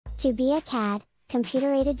To be a CAD,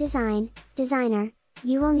 computer-aided designer,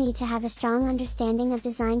 you will need to have a strong understanding of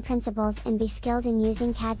design principles and be skilled in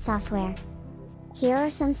using CAD software. Here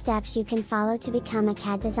are some steps you can follow to become a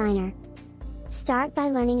CAD designer. Start by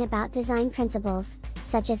learning about design principles,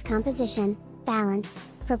 such as composition, balance,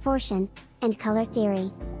 proportion, and color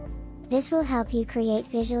theory. This will help you create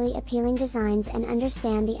visually appealing designs and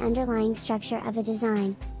understand the underlying structure of a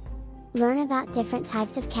design. Learn about different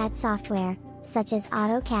types of CAD software, such as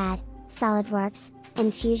AutoCAD, SolidWorks,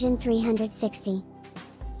 and Fusion 360.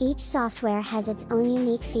 Each software has its own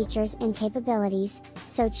unique features and capabilities,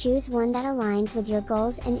 so choose one that aligns with your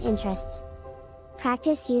goals and interests.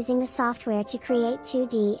 Practice using the software to create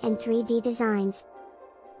 2D and 3D designs.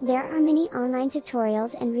 There are many online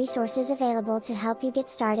tutorials and resources available to help you get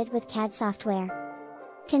started with CAD software.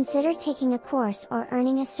 Consider taking a course or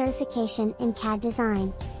earning a certification in CAD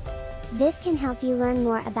design. This can help you learn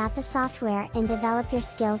more about the software and develop your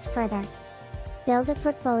skills further. Build a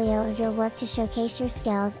portfolio of your work to showcase your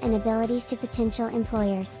skills and abilities to potential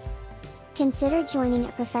employers. Consider joining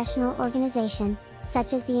a professional organization,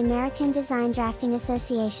 such as the American Design Drafting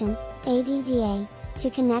Association, ADDA, to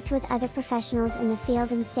connect with other professionals in the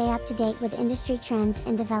field and stay up to date with industry trends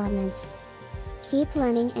and developments. Keep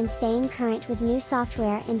learning and staying current with new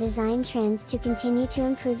software and design trends to continue to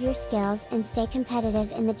improve your skills and stay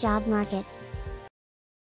competitive in the job market.